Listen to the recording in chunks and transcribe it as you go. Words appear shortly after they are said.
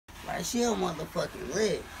Like, she a motherfucking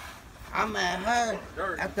lit. I'm at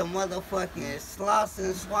her at the motherfucking Sloss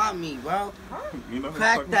and Swami, bro. You know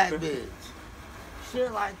Crack that bitch.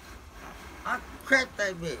 Shit like, I cracked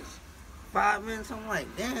that bitch. 5 minutes, I'm like,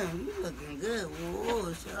 damn, you looking good.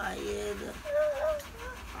 Whoa, she like, yeah.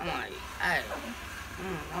 I'm like, hey,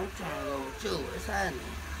 I'm trying to go with you. What's happening?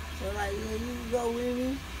 She like, yeah, you can go with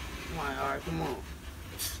me. I'm like, all right, come on.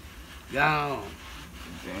 Gone.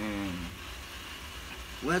 Damn.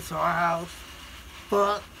 Went to our house.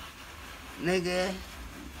 Fuck. Nigga.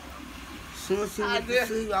 Soon as she went to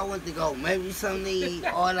sleep, I went to go. Maybe something to eat,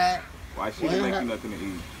 all that. Why she didn't make you nothing to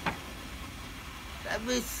eat? That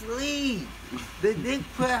bitch sleep. The dick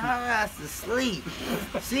put her ass to sleep.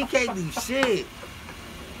 She can't do shit.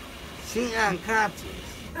 She unconscious.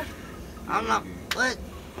 I'm not, what?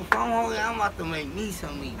 If I'm hungry, I'm about to make me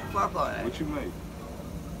some meat. Fuck all that. What you make?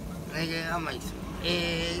 Nigga, I make some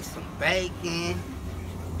eggs, some bacon,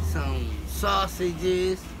 some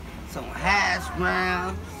sausages, some hash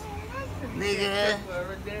browns. Nigga.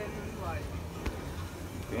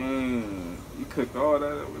 Damn, you cooked all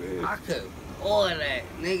that over there? I cooked all that.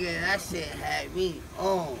 Nigga, that shit had me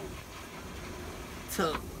on.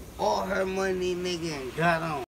 Took all her money, nigga, and got on.